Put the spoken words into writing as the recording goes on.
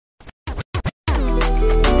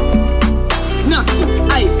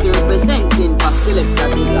SELECTA,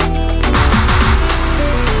 BIGGA.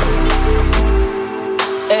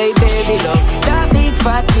 Hey baby love, that big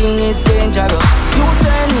fat thing is dangerous. You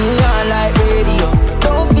turn me on like radio.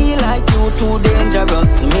 Don't feel like you too dangerous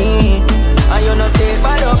to me. And you not take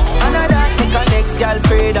bad up. Another make a next girl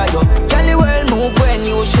afraid of you. Girl you well move when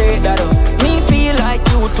you shake that up. Me feel like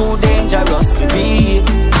you too dangerous to me.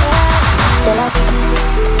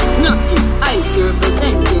 Nothing's ice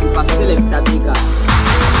representing for SELECTA, BIGGA.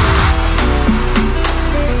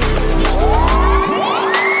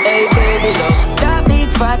 Hey baby love, that big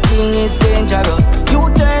fat thing is dangerous. You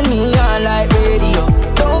turn me on like radio.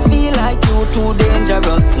 Don't feel like you too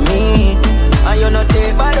dangerous to me. And you not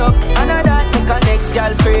take bad up. Another make a next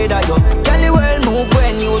girl afraid of you. Girl you well move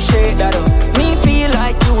when you shake that up. Me feel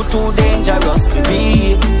like you too dangerous to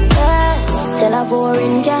me. Tell a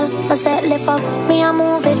boring girl, my set lift up. Me I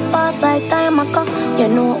move it fast like time I go. You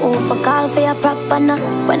know who for call for your proper now.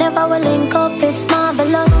 Whenever we link up, it's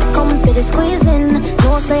marvelous. Come for the squeezing.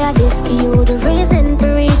 No say I just give you the reason to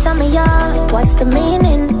reach on me yard. What's the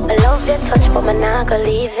meaning? I love your touch, but I'm not gonna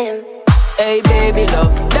leave him. Hey baby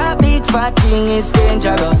love, that big fat thing is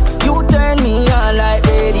dangerous. You turn me on like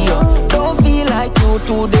radio. Don't feel like you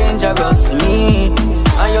too dangerous to me.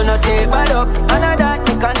 And you not take bad up. Another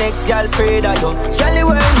make a next girl afraid of you. Girl you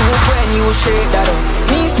well move when you shake that up.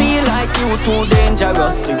 Me feel like you too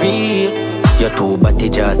dangerous to real. You're too body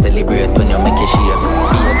just celebrate when you make it shake.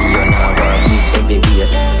 Baby you not walk with every beat.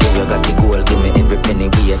 Yeah you got the gold, give me every penny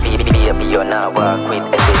weight. Baby you not walk with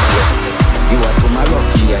every beat. You are tomorrow,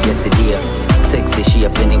 she are yesterday. Sexy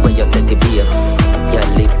shape anyway you set the beat. You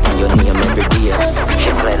live on your name every day.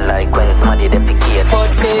 She smell like when somebody defecate.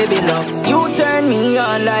 But baby love, you turn me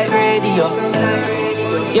on like radio.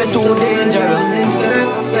 You're too dangerous.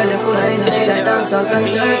 Girl, you're full of energy like dancehall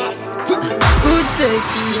concert. Good sex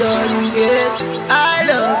is all you get. I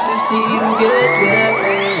love to see you get wet.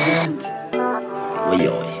 Oi,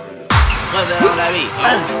 oi. What's that on that beat?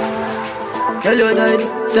 Girl, you're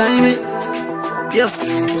tiny. Yeah,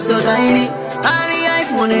 so tiny. All the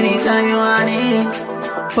iPhone anytime you want it.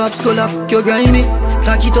 Pops color, you grimy.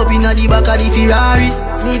 Cock it up in the back of the Ferrari.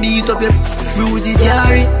 Me beat up your bruises,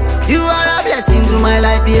 carry. You are a blessing to my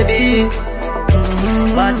life, baby.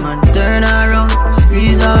 Bad man, turn around,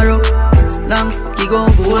 squeeze her up. Long, kick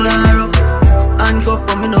on, fold her up. Handcuff,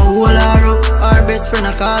 but me no hold her up. Our best friend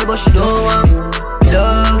a call, but she don't want.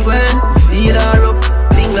 Love when you feel her up.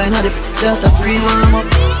 Finger in the that a pre-warm up.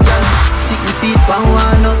 Girl, tick me feet, pan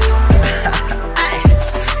walnut.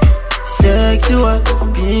 Sexual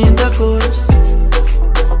intercourse.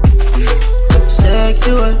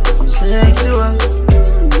 Sexual, sexual.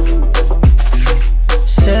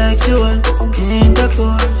 Sexual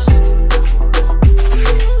intercourse.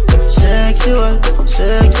 Sexual,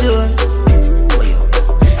 sexual.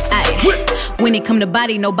 When it come to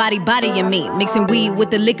body, nobody bodying me. Mixing weed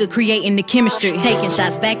with the liquor, creating the chemistry. Taking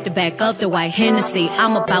shots back to back of the white Hennessy.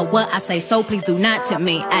 I'm about what I say, so please do not tempt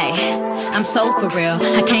me. Ay, I'm so for real.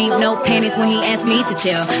 I can't no panties when he asked me to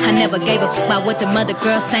chill. I never gave a fuck about what the mother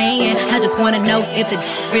girl saying. I just wanna know if the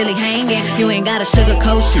really hanging. You ain't got a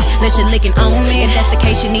sugarcoat shit, let your licking on me. If that's the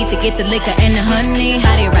case, you need to get the liquor and the honey.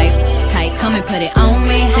 Body right, tight, come and put it on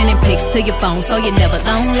me. Sending pics to your phone so you're never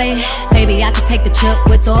lonely. Baby, I could take the trip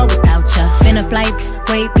with or without ya. Been a flight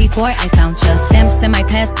way before I found ya. Stamps in my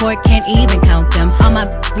passport, can't even count them. All my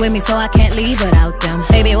with me so I can't leave without them.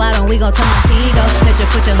 Baby, why don't we go to Montego? Let you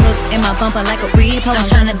put your hook in my bumper like a repo. I'm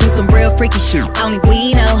tryna do some real freaky shit, only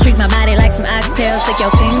we know. Treat my body like some oxtails, stick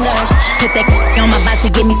your fingers. Put that on my body to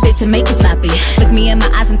get me spit to make it sloppy. Look me in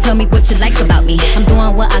my eyes and tell me what you like about me. I'm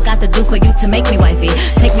doing what I got to do for you to make me wifey.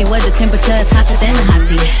 Take me where the temperature is hotter than a hot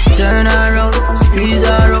tea. Turn around, squeeze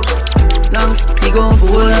her up. Long, he gon'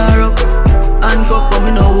 fold her up. Handcuff, but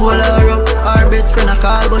me no hold her up. Our best friend a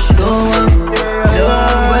call, but she don't want.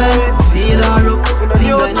 Love when feel her up.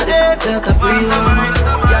 Finger in the set a pre-warm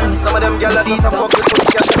up. Girl, me some of them girls just a fuck with some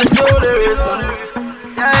cash and jewelry.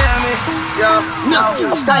 Yeah, me, yeah.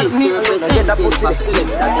 No, style me, get that pussy.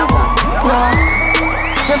 No,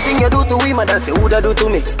 same thing you do to women that you woulda do to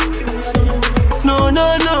me. No,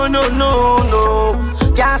 no, no, no, no,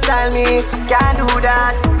 no. Can't style me, can't do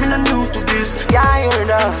that. Me not new to this, yeah, I hear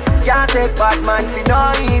that. Can't take bad man, fi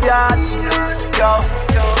no need that. Yo,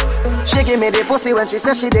 she give me the pussy when she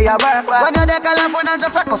says she dey a work. When you dey call her phone and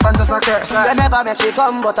just a cuss and just a curse. You never make she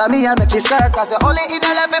come, but me I make she stir. Cause you only in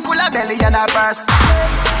her life full of belly and a purse.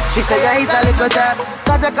 She say you eat a little jerk.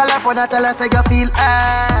 Cause you call her phone and tell her say you feel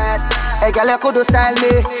hurt. Hey girl, you could do style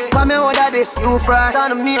me. Come here, order this, you fresh.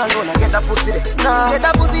 Turn me alone and get that pussy there. No, get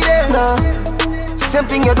that pussy there. No, same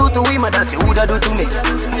thing you do to women that you woulda do to me.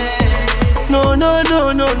 No, no,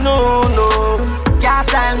 no, no, no, no. Can't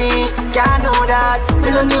style me, can't do that.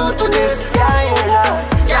 Me no new to this, can't hear that.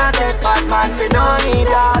 Can't take bad man fi no need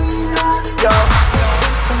that. Yo.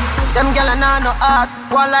 Them gyal nah no heart.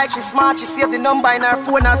 One like she smart, she save the number in her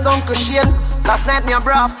phone as Uncle Shane. Last night me a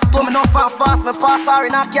brav, told me no fast. Me pass her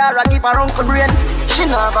in a car, I give her Uncle Rain. She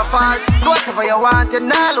never fall. Do whatever you want, and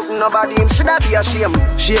now look nobody. Him shoulda be ashamed.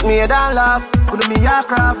 Shake me head and laugh. Could me a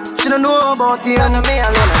craft. She don't know about it. And me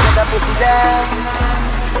alone, I get the pussy there.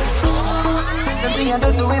 Something I do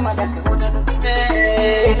to him, I don't do.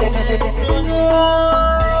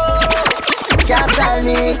 Can't tell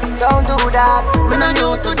me, don't do that. Me not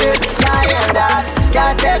new to this, can't hear that.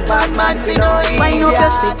 Can't take bad man for no idiot. Wind up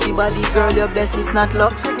your sexy body, girl, your bless it's not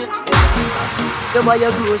luck. You buy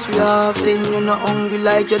your grocery often, you're not hungry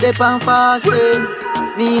like you're dep on fasting.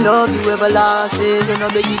 Me love you everlasting, you know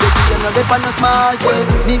baby, you know dep on a small thing.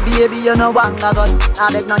 Me baby, you know one gun.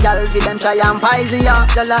 I beg no girl fi them try and poison ya.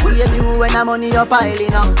 Girl I hate you when the money you're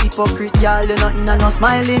piling up. Hypocrite girl, you know in a no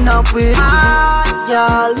smiling up with.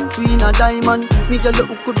 Girl, we in a diamond. Me girl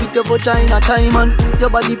look could beat your vagina diamond. Your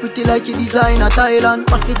body pretty like you design a Thailand.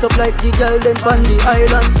 Back it up like the girl them on the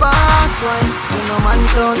island. Fast wine, you know man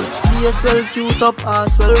clown. Yes, well cute up,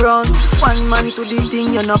 ass well run. One man to the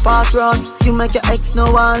thing, you no pass round. You make your ex no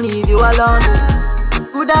one leave you alone.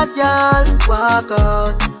 GOODAZ GAL, walk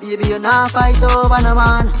out. Baby, you not fight over no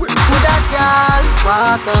man. GOODAZ GAL,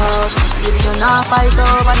 walk out. Baby, you not fight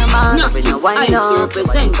over no man. When you wine up,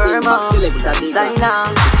 firm up, designer,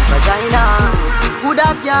 vagina.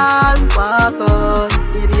 GOODAZ GAL, walk out.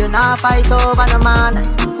 Baby, you not fight over no man.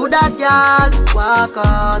 GOODAZ GAL, walk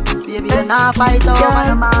out. Baby, you not fight over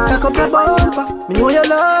no man. Cock up your bumper, me know you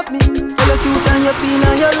love me. You look cute and you feel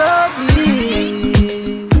and you lovely,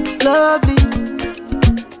 lovely.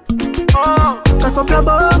 Cock up your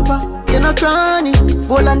bumper, you're not cranny.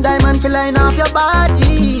 Gold and diamond feel line off your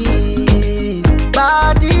body,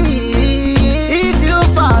 body. If you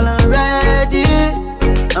fall already,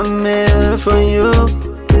 I'm here for you,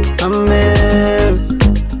 I'm here.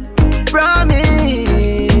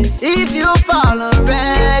 Promise, if you fall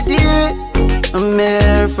already, I'm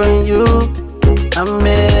here for you, I'm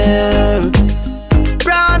here.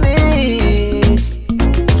 Promise,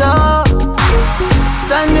 so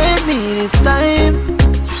stand with me this time,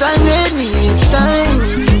 stand with me this time.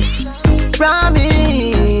 Promise,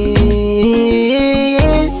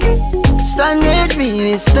 stand with me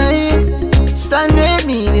this time, stand with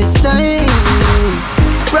me this time.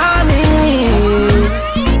 Promise,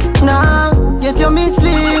 now get your me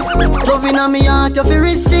sleep. Loving on me heart you fi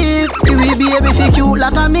receive. You will be able to cute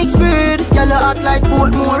like a mixed breed. Girl you act like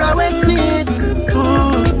Portmore or Westmead.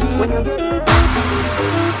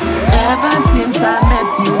 Ever since I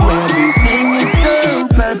met you, everything is so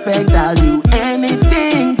perfect. I'll do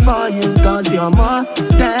anything for you, cause you're more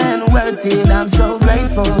than worth it. I'm so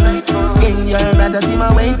grateful. In your eyes I see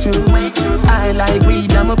my way through. I like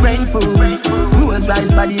weed, I'm a brain food. Rules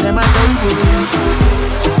rice body, them I baby.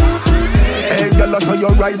 Hey girl, I saw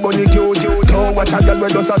your right body cute. Don't watch a girl where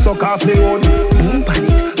does a suck off me own. Boom pan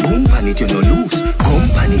it, you no lose. Come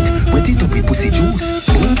pan it, wet it up with pussy juice.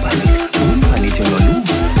 Boom pan it, you no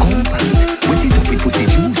lose. Come pan it, wet it up with pussy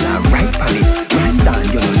juice. And right pan it, right down,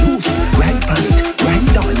 you no lose. Right pan it, right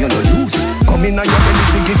down, you no lose. Come in and your belly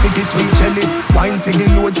sticky sweet jelly. Wine for the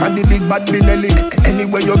load for the big bad Benelli.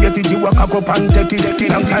 Anywhere you get it, you walk up and take it.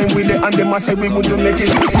 Long time with it and them a say we wouldn't make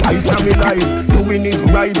it. I stand me life, doing it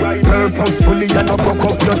right. Purposefully and not broke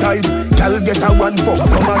up your tight. Girl get a one fuck,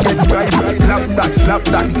 come and get right. Slap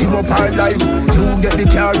that, team up her life. You get the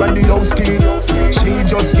car and the house key. She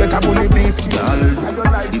just get a bully beef. Girl,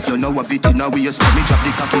 if you know of it in a waist, let me drop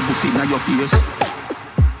the cocky buff in your face.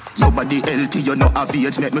 Your body healthy, you know have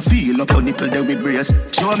it. Make me feel up your nipple there with brace.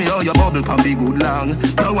 Show me how your bubble can be good long.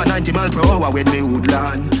 Power 90 miles per hour with me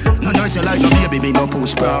woodland. No nurse you like no baby, me no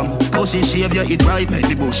push prom. Pussy shave you it right, make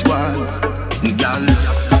the bush one. Girl,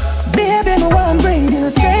 Baby, me want breathe you,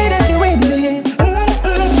 say that you with me.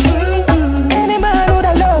 Any man would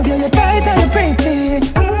I love you, you're tight and you're pretty.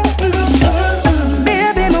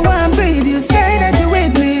 Baby, me want breathe you, say that you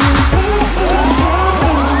with me.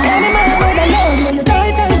 Any man would I love you, you're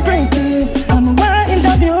tight and you're pretty. I'm a want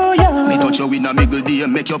interview you. me touch you in a miggle day,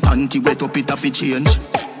 make your panty wet up, it have to change.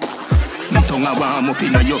 Me tongue a warm up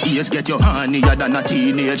inna your ears, get your hornier than a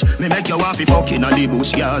teenage. Me make you want fi fuck inna the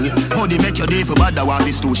bush, girl. Body make you day for bad, I want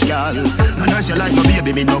fi stoosh, girl. And nurse you like no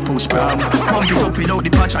baby, me no push prom. Pump it up without the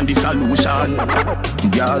patch and the solution,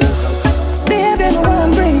 girl. Baby, me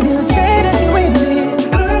want breathe you, say that you with me.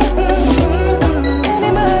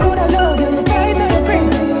 Any man would I love you, you're tight and you're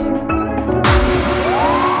pretty.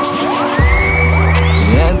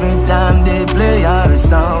 Every time they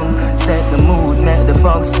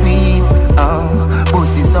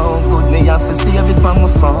on my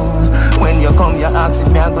phone. When you come, you ask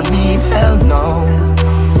if me I go leave. Hell no.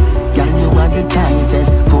 Girl, you are the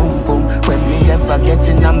tightest. Boom, boom. When me ever get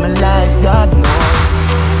in my life, God knows.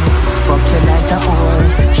 Fuck you like a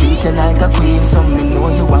whore, treat you like a queen. So me know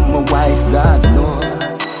you are my wife, God knows.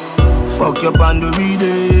 Fuck your on the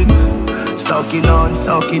reading, sucking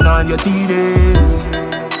on your titties.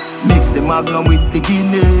 Mix the Magnum with the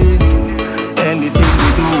Guinness. Anything we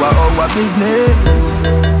do are our business.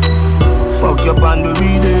 Fuck your on the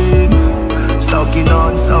reading, sucking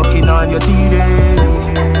on your titties.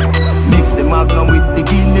 Mix the Magnum with the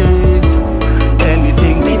Guinness.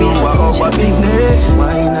 Anything we do are our business.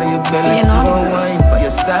 Wine on your belly, slow wine by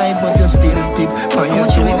your side, but you still thick. I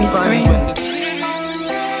want you to make me scream.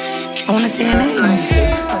 I wanna say your name.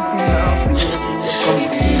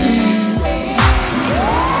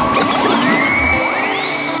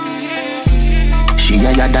 She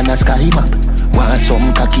higher than a sky map. Want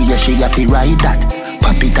some cocky, yeah, she a fi ride that.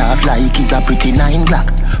 Pop it off like it's a pretty 9 black.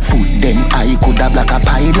 Foot then I coulda black a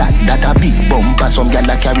pilot. That a big bumper, some gyal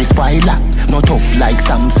a carry spoiler. Not tough like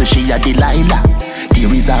Sam, so she a Delilah.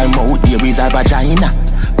 There is her mouth, there is her vagina.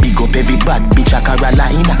 Big up every bad bitch a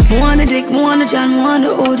Carolina. Me wanna dick, me wanna jam, me wanna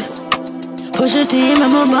hood. Push your team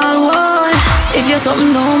and my ball boy. If you're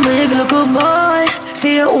something down big, look up boy.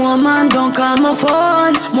 Stay at home man, don't call my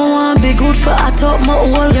phone. Me want be good for I top my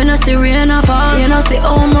hole. You know see rain or fall, you know see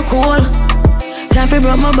how my cool. Time for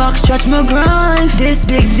broke my back, stretch my grind. This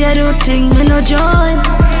big dead thing, me no join.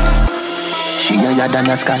 She higher than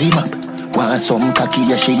a sky map. Want some cocky,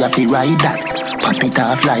 yeah, she a fi ride that. Pop it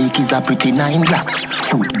off like it's a pretty 9 black.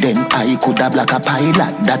 Foot then I coulda black a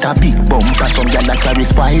pilot. That a big bumper, some gyal a carry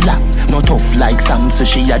spoiler. Not tough like Sam, so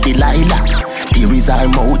she a Delilah. There is her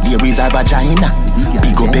mouth, there is her vagina.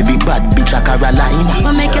 Big up every bad bitch a Carolina.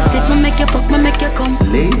 Ma make you stiff, ma make you fuck, ma make you come.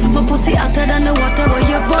 My pussy hotter than the water where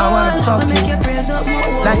you born. I wanna fuck ma make you you praise up my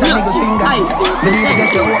own. like a nigga finger. Me need to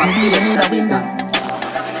get your hoe and see you need a winger.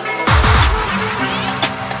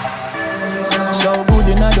 So good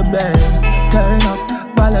in the bed. Turn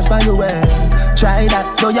up, balance by your way. Try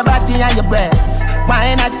that, show your body and your breasts.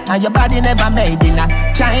 Why not? And your body never made in a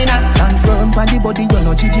China. Stand firm on the body, you're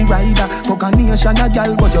no Gigi rider. Fuck a nation a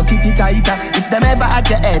girl, but your kitty tighter. If them ever at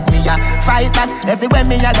your head, me a fight back. Everywhere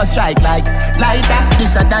me a go strike like lighter.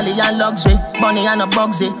 This a dolly and luxury, bunny and a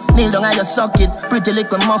bugsy. Kneel down and you suck it, pretty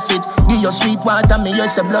little muffet. Give your sweet water, me you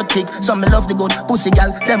say blood tick. Some me love the good pussy gal,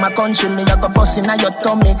 them a country me. You go bustin' on your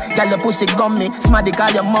tummy, gal your pussy gummy. Smarty call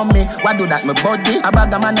your mommy, why do that my body? A bag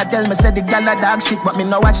a man a tell me say the gal a dog shit, but me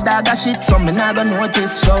no watch dog a shit, so me nah go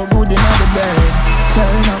notice. So good in the bed,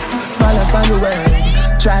 turn up, balance by the way.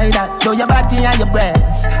 Try that, show your body and your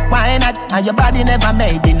breasts. Why not? And your body never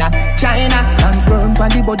made in a China. Stand firm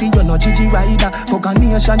on the body, you're no Gigi rider. Fuck a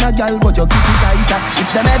nation a girl, but your kitty tighter.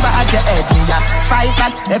 If them ever at your head, me a fight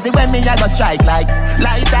back. Everywhere me a go strike like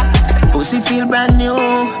lighter. Pussy feel brand new.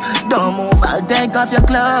 Don't move, I'll take off your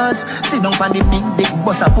clothes. Sit down on the big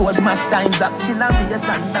bus, I pose mass times up. Still a be a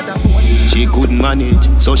stand that a force. She couldn't manage,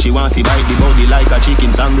 so she want to bite the body like a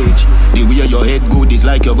chicken sandwich. The way your head good is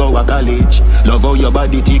like you go to college. Love how your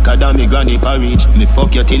body thicker than me granny porridge. Me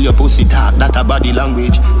fuck you till your pussy talk, that a body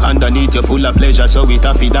language. Underneath you full of pleasure, so it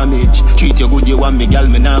a fi damage. Treat you good, you want me, girl,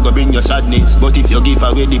 me nah go bring your sadness. But if you give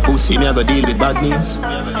away the pussy, me a go deal with badness.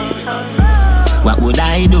 What would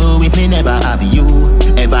I do if me never have you?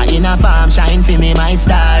 Ever in a farm, shine for me, my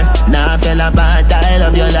star. Nah, fell apart, I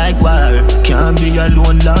love you like war. Can't be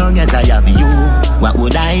alone long as I have you. What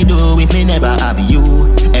would I do if me never have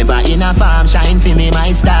you? Ever in a farm, shine for me,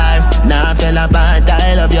 my star. Nah, fell apart,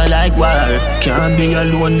 I love you like war. Can't be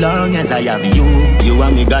alone long as I have you. You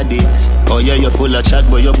and me got this. Oh yeah, you're full of chat,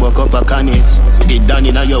 but you buck up a canis. Deep down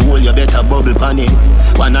in your hole, you better bubble panic.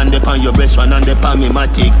 One hand upon your breast, one hand upon me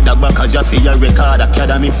matic. That back as you feel your record,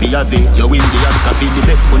 academy for your V. You win the Oscar for the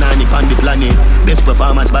best punani on the planet. Best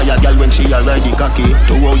performance by a girl when she a ride the cocky.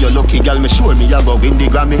 To how you lucky girl, me sure me a go win the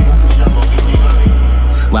Grammy.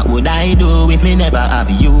 What would I do if me never have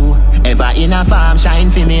you? Ever in a farm, shine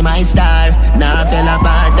for me, my star. Nah, fell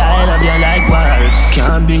apart, I love you like war.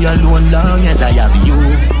 Can't be alone long as I have you.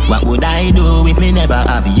 What would I do if me never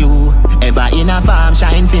have you? Ever in a farm,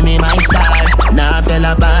 shine for me, my star. Nah, fell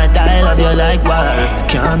apart, I love you like war.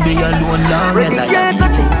 Can't be alone long as I have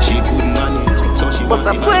you. She couldn't manage, so she was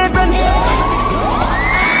a sweat and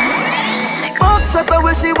shut up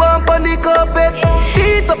when she want on the carpet.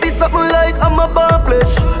 Beat up is something like I'm a bar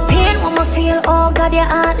flesh. Pain when I feel, oh God, you're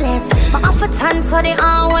heartless. My off a tan so the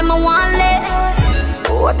arm when I want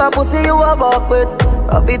it. What a pussy you a walk with.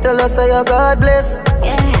 I feel tell us say your God bless.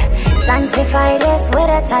 Yeah, sanctify this with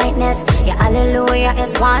a tightness. Your hallelujah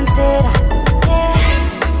is wanted.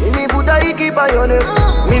 Me put I keep on your name.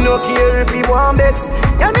 Me no care if you want vex.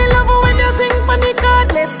 Yeah, me love when you sing for the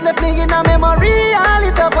cardless. Left me in a memory, all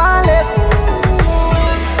if you want left.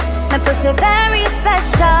 My pussy very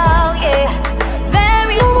special, yeah.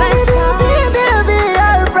 Very special. Baby,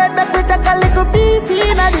 Alfred, make me take a little piece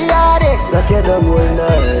in the yard. Lock you down all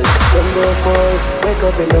night. Don't go for, wake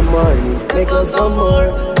up in the morning, make love some more.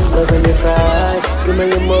 Love when you cry, scream when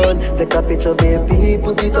you moan. Take a picture, baby,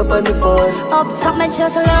 put it up on the phone. Up top, me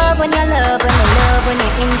just love when you love, when you love, when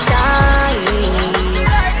you're inside.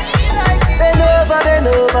 Bend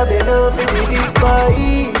over, the big boy.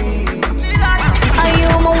 Are you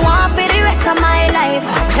my one for the rest of my life?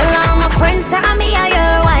 Tell all my friends that I'm me or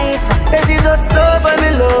your wife. And she just love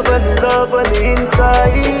on the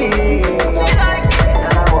inside.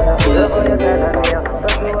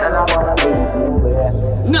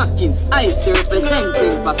 Knockins, ice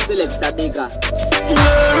representing for SELECTA BIGGA.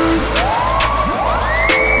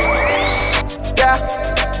 Yeah.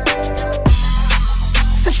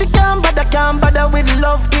 So she can't bother with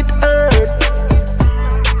love, it hurt.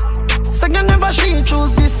 So you never she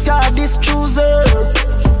choose this guy, this choose her.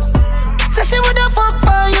 Say she woulda fuck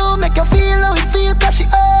for you, make you feel how it feel, cause she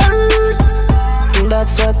hurt.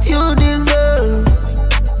 That's what you deserve,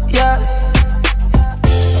 yeah.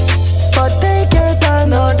 But take your time,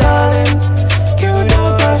 no darling. You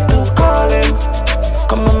don't have to call him.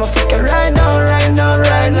 Come on, my fuck it right now in the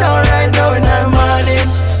morning.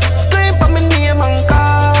 Scream for my name and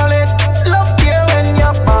call it. Love you when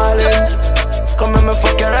you're falling. Come on, my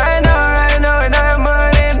fuck it right now in the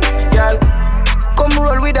morning. Girl, come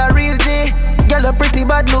roll with a real G. Girl, a pretty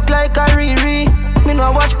bad look like a Riri. Me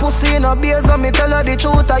no watch pussy no beers, so me tell her the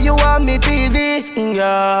truth, or you want me TV.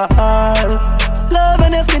 Yeah. Love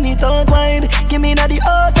when you spin it out wide. Give me na the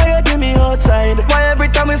house or you give me outside. Why every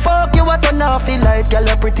time we fuck you, what on off feel like? Girl,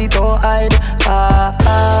 you pretty, don't hide.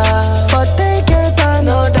 But take your time,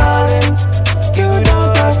 no darling. You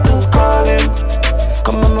don't have to call him.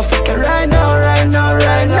 Come on, my fuck it right now in the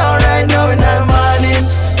morning.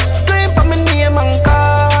 Scream for my name and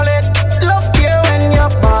call it. Love you when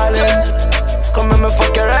you're falling. Come on, my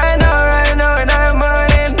fuck it right now in the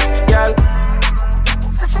morning, girl.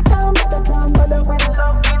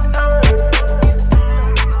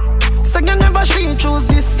 So you never she choose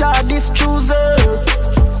this guy, this choose her.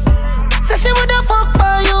 Say she woulda fuck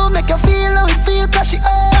for you, make you feel how it feel, cause she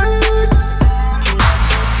hurt.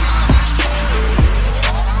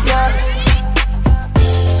 Yeah.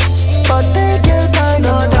 But take your time,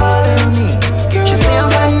 no darling. She say I'm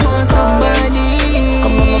fine, want somebody.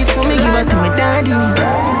 Come on, so me give her to my daddy.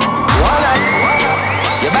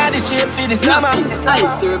 Your body shape for the summer.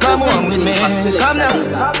 Come on with me, come now.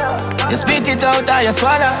 You spit it out or you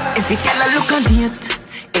swallow. If you tell her look at it,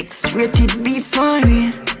 X-rated beats for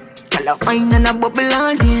me. Tell her wine and a bubble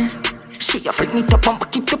all day. She a fling it up and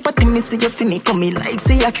back it up at me. Say you finna come in like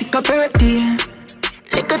say a sick birthday.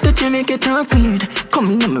 Like a touch you make it talk weird. Come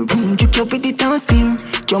in my room, juke you with the town spear.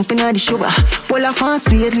 Jumping on the shower, pull a fast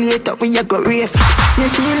speed. Later we a go rave. Me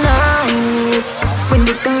feel nice when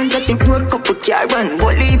the guns at the road couple car run.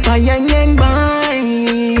 Bully pa yang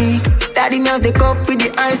bike. Daddy me have the cup with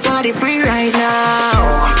the ice for the free right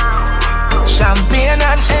now. Champagne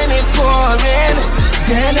and any pouring.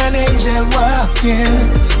 Then an angel walked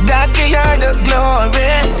in. That gave her the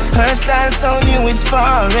glory. Her style so new it's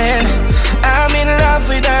foreign. I'm in love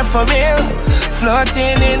with her for real.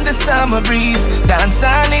 Floating in the summer breeze.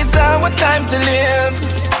 Dancehall is our time to live.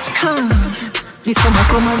 This summer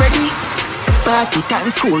come already. Party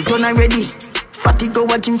time, school done already. Fatty go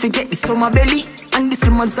a gym, forget the summer belly. And the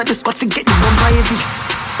summers at the squad, forget the bumper heavy.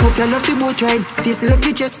 Sophia love the boat ride, Stacey love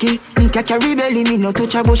the jet ski. Me can carry belly, me no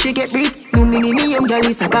touch her but she get breed. No me young girl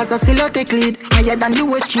is a Gaza still a take lead. Higher than the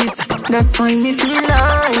West Cheese. That's why me feel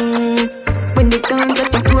nice when the guns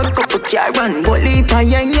at the road couple car run. Bully pa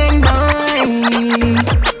yang bike.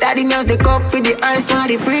 Daddy now the cup with the ice for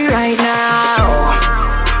the free right now.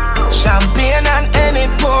 Champagne and any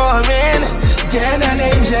pouring. Then an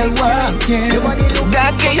angel walked in.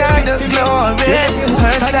 God gave her the glory.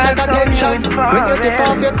 Her style attention when you take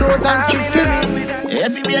off your clothes and strip for me.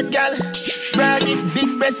 Heavyweight girl, brag it, big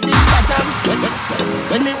breast, big bottom.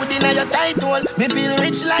 When me would deny your title, me feel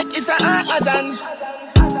rich like it's a Amazon.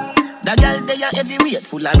 The girl they are heavyweight,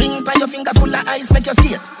 full of ring by your finger, full of ice, make you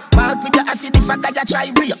skate. Walk with your acid if I got you try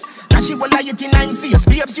rape. Now she will lie it in 9 face.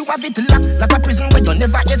 Babes, you have it locked like a prison where you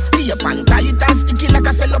never escape. And tight and sticky like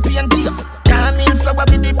a cellophane tape. Can't Jasmine flower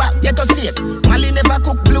with the back, get your state. Molly never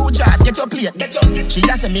cook blue jars, get your plate. She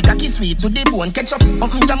has a make a kiss sweet to the bone, catch up.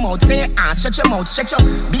 Open your mouth, say stretch your mouth, stretch up.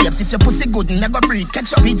 Babes, if your pussy good, never breathe,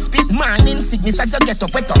 catch up. Spit, morning sickness as you get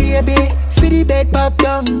up, wet up. Baby, see the bed pop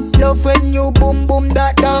down. Love when you boom boom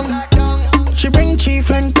that down. She bring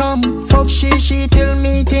chief and come. Fuck she till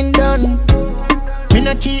meeting done. Me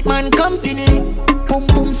no keep man company. Boom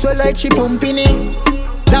boom swell like she pumping it.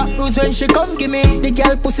 That bruise when she come give me. The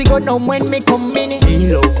girl pussy go numb when me come in it.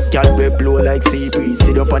 Me love girl we blow like sea breeze.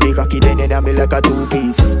 Sit up on the cocky then you me like a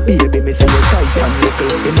two-piece. Baby me say you tight and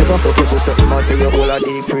little. You never fuck you put something and say you hold a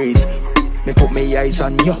deep freeze. Me put me eyes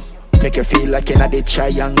on you. Make you feel like you're the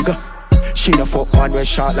triangle. She no fuck man when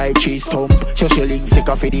shot like cheese stump. So she link sick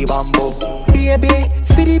off the bamboo. Baby,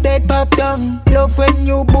 see the bed pop down. Love when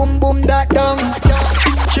you boom boom that down.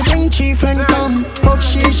 She bring chief and come. Fuck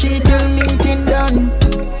she till meeting done.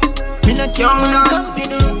 Me not keep my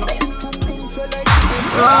company.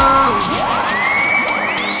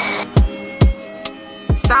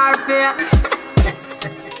 Starface.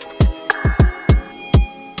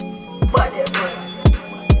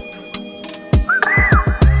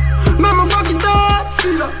 Mama fuck it up,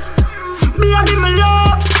 see ya. Me a be my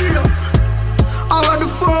love, see ya. How the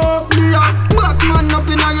fuck me a back man up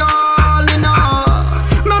in a yall, in a.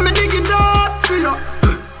 Mama dig it up, see ya.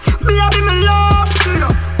 Me a be my love, see ya.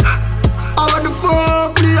 How the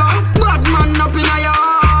fuck me a back man up in a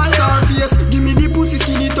yall. Starface, give me the pussy,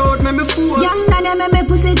 skin it out, make me force. Young nana, make me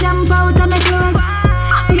pussy jump out of my clothes.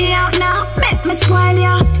 Fuck me out now, make me spoil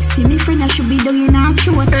ya. See me friend, I should be doing her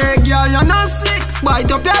throat. Hey girl, you're not sick,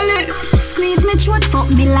 bite up your lip. Squeeze me throat, fuck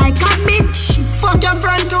me like a bitch. Fuck your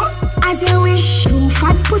friend too. As you wish. Too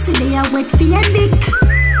fat pussy, they are wet for your dick.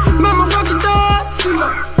 Mama fuck it up, see ya.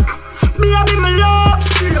 Me a be my love,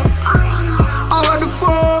 see ya. How the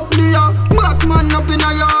fuck me a black man up in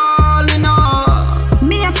a yall, in a.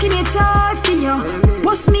 Me a skin it out for you.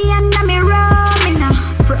 Bust me under me rum in a.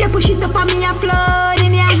 You push it up on me a flood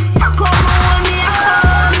in ya. Fuck up all me a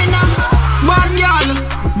come in a. Bad girl,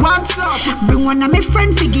 what's up? Bring one of my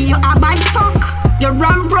friend figure you a bad fuck. You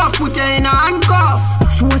run rough, put you in a handcuff.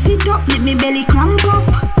 Force it up, make me belly cramp up.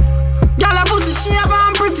 Girl a pussy shape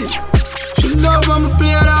and pretty. She love when me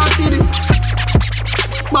play that titty.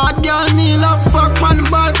 Bad girl me love fuck on the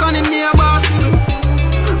balcony near Boston.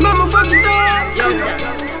 Mama fuck it up.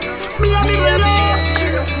 Me a be my love.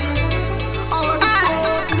 How the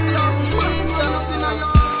fuck me a back man up in a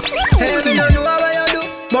yard. Hey, me don't know what you do,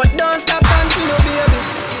 but don't stop until you baby.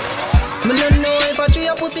 Me don't know if I treat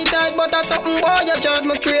your pussy tight, but that's something boy you drive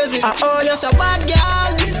me crazy. Oh, you're so bad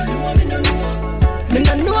girl. Me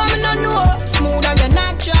don't know. Smooth and you're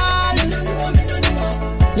natural.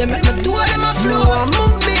 You make me do them a flow. You are my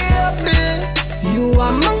baby. You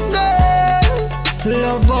are my girl.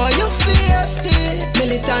 Love all your feisty.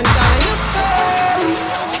 Militant and your firm.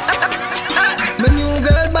 My new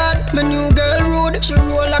girl bad, my new girl rude. She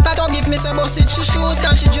roll like a dog, if me say bust it, she shoot.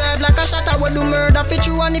 And she drive like a shot, I would do murder fit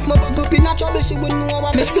you. And if my bubble up in a trouble, she would know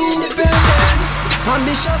what me see. Independent,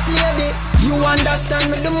 ambitious lady. You understand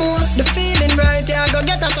me the most. The feeling right, yeah, I go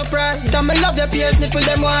get a surprise. Tell me love your pierce, nipple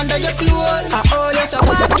them under your clothes. Oh, you're so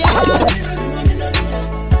bad, girl.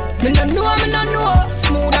 Me no know.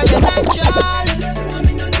 Smooth and you're natural.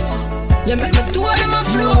 You make me do them a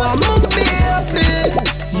flow. You are my baby.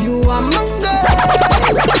 You are my girl.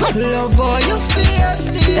 Love all your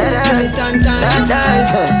feisty. I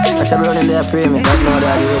should run in there pray me. But now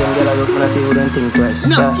that you hear them get a look, when I tell you don't think twice.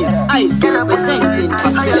 No kids, I still representing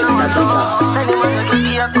for SELECTA Jada. Anyone you could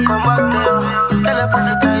hear for come back to you. Get a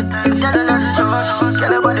pussy tight, get a lot of charge.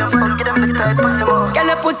 Get a body fuck, get them the tight pussy more. Get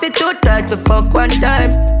a pussy too tight to fuck one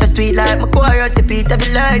time. Just sweet like my chorus, repeat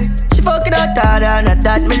every line. She fucking out harder, and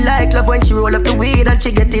that me like. Love when she roll up the weed and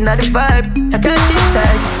she get in the vibe. I can't see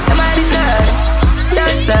tight, am I decide?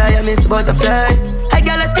 Can't fly, I miss butterfly. I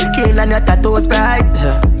got a skin kill and your tattoo's bright.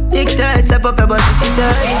 Big time, step up about what she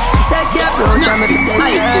said. She said she have rose and me be dead.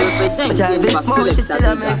 I still representing for SELECTA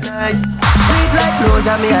Jada. Sweet like rose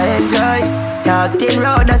and me I enjoy. Dark thin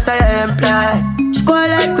road, that's how I employ. She go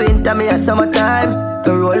like queen, tell me a summertime.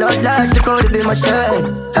 The roll out large, she could be my shine.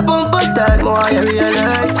 I bump up tight, more I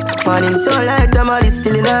realize. Morning so light, I'm all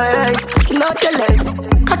still in her eyes. Skin out your legs,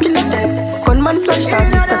 cock in the head. Gunman so sharp,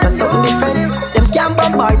 this that is something different. Them can't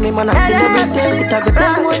bombard me, man, I see everything. It a go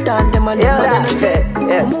tell more than them, and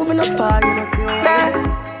them I'm moving up far,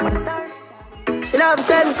 she love to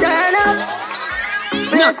turn up.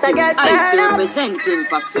 No kids, I still representing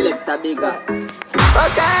for SELECTA BIGGA.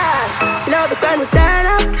 Popcaan, she love it when we turn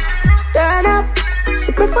up, turn up.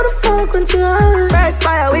 She prefer the fuck when she hurt. First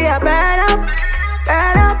fire, we are burn up,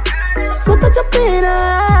 burn up. Sweat at your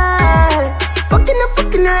peanut.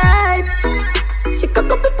 fucking right. She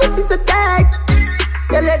cock up the pussy so tight.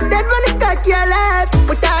 You let that run the cock your life.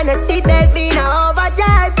 Put on a seatbelt, me now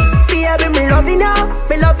overdrive. Baby, me loving you,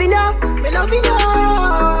 me loving you, me loving you.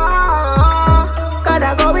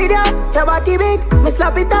 Gotta go with you, your body big, me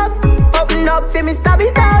slap it up. Open up for me, stab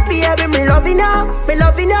it up. Baby, me loving you, me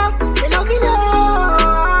loving you, me loving you.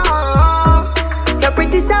 You're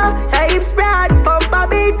pretty so, your hips spread, pump a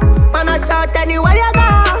beat. Man a shot anywhere you go.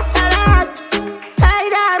 Hey,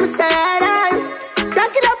 damn, say that.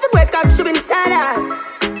 Jack it up for quick, cock should be inside her.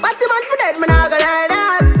 But the man for that, man, I go like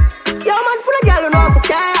that. Yo, man full of girl, you know for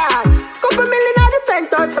child. Couple million out the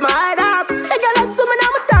penthouse, I'm hide up. Hey, girl, that's so many,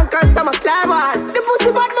 I'm a tank, and some a climb one. The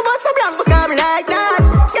pussy fat, me bust a blank, but I'm like that.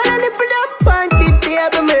 Girl, I nipple them panty,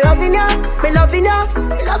 baby, me loving you, me loving you,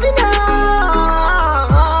 me loving you.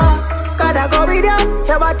 Gotta go with you,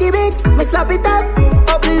 your body big, me slap it up.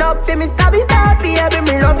 Open up for me, stab it up, baby,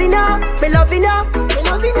 me loving you, me loving you, me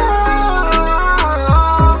loving you.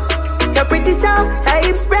 You're pretty so, your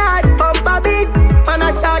hips spread, pump a beat. Man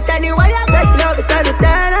a shot anyway, I guess she love it when you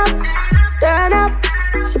turn up, turn up.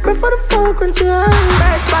 She prefer the funk when she on.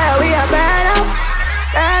 First fire, we are burn up,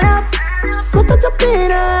 turn up. Sweat touch up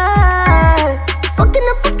in her,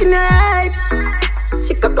 fucking right.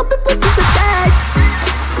 She cock up the pussy so tight.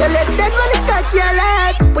 You let that run the cock your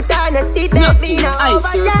life. Put on a seat that me now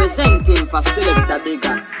overdrive. Representing for SELECTA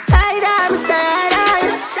BIGGA. Hey, damn, say that.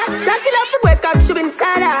 Jack it up the quick cock should be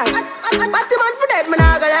inside her. But the man for that, man,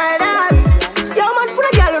 I go like that. Yo, man for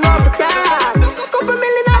the girl, you know for child. Couple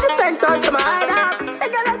million out the penthouse, I'm hide up. Hey,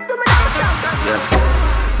 girl, that's too many.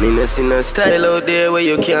 Me no see no style out there where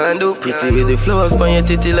you can't do. Pretty with the flowers on your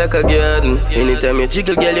titty like a garden. Anytime you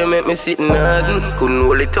jiggle, girl, you make me sit in garden. Couldn't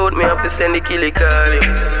hold it out, me have to send the killie call you.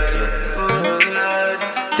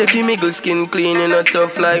 Take your miggle skin clean, you not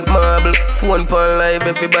tough like marble. Phone pan live,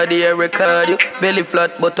 everybody a record you. Belly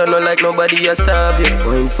flat, but I know like nobody a starve you.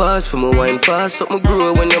 Wine fast for me, wine fast. Something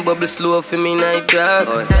grow when you bubble slow for me night dog.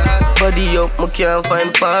 Body up, me can't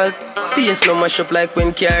find fault. Face no mash up like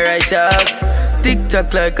when car right off.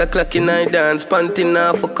 Tick-tock like a clock in night dance. Panting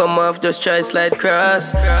off or come off, just try slide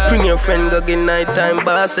cross. Bring your friend, go get nighttime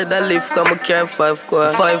boss. Said I lift, come a car 5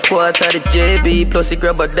 quart. 5 quart at the JB, plus you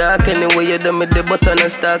grab a dark. Anyway you done with the button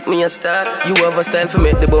and stack me a start. You have a style for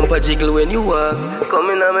make the bumper jiggle when you walk. Come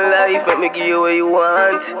in on my life, make me give you what you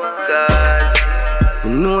want. God,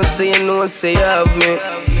 you say you have me.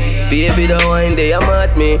 Baby, the wine they am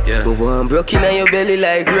at me. But one broke in on your belly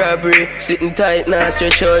like robbery. Sitting tight now,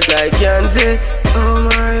 stretch out like Yanzi. Oh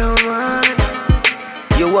my, oh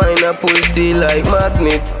my. You wine a pull steel like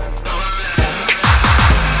magnet.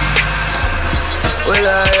 Well,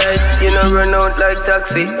 alright, you know run out like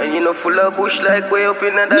taxi. And you know full of bush like way up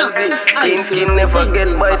in a dance. Clean skin never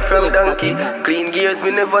get bite from donkey. Clean gears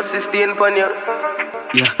we never sustain pan you.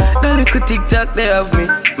 Yeah, the little tic-tac they have me.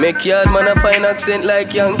 Make yard man a fine accent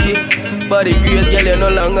like Yankee. Body great girl, you no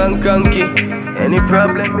long and cranky. Any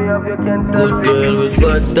problem me have you can solve. Good girl with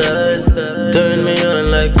bad style. Turn me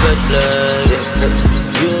on like flashlight.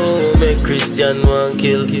 You make Christian one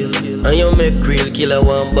kill. And you make real killer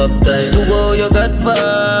one baptize. To wow you got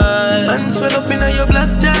fight. And swell up in your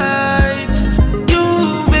black tights.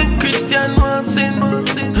 You make Christian one sin.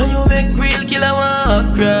 And you make real killer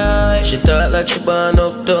one cry. She talk like she born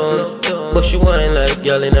uptown, but she whine like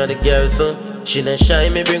girl in the garrison. She not shy,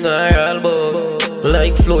 me bring her album.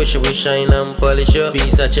 Like flow, she will shine and polish up.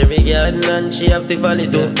 Piece of cherry garden and she have the valley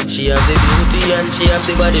too. She have the beauty and she have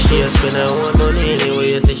the body too. She spend her own money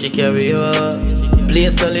anyway, so she carry her.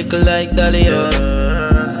 Place no little like Dahlia.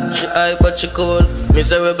 She high but she cold.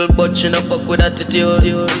 Miserable but she no fuck with attitude.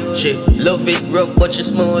 She love it rough but she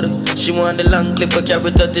smooth. She want the long clip but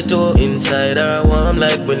carry 32. Inside her warm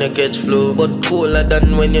like when you catch flu, but cooler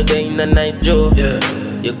than when you're in the night joe. Yeah,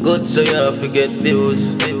 you're good so you have to get views.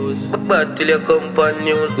 Bad till you come on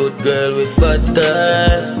news. Good girl with bad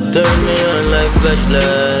style. Turn me on like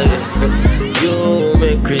flashlight. You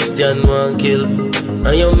make Christian one kill.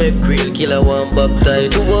 And you make real killer one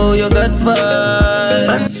baptize. To wow you got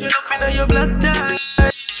fight. And swell up in your black tie.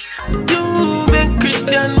 You make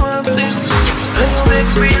Christian one sin. And you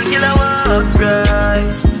make real killer one cry.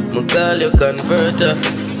 Me call you converter,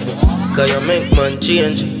 cause you make man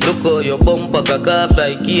change. Look how your bumper cock off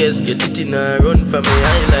like ears. Your titty now run from me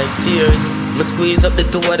eye like tears. Me squeeze up the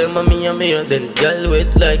two of them and me and me. Then girl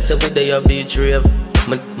wet like so with the beach rave.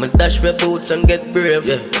 Me dash my boots and get brave.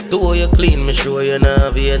 Yeah. Do you clean, me show you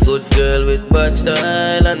navigate. Good girl with bad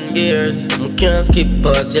style and gears. Me can't skip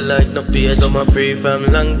past you like no peer. So my free from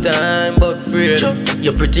long time but free.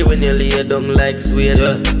 You're pretty when you lay down like suede.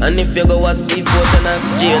 Yeah. And if you go a seafood and ask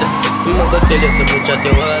Jade, I'ma go tell you so much at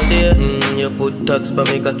you all day. You put tax for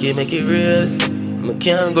me cocky make it race. Me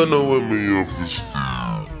can't go nowhere me off this.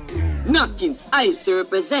 Knockins, Ice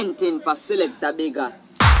representing for SELECTA BIGGA.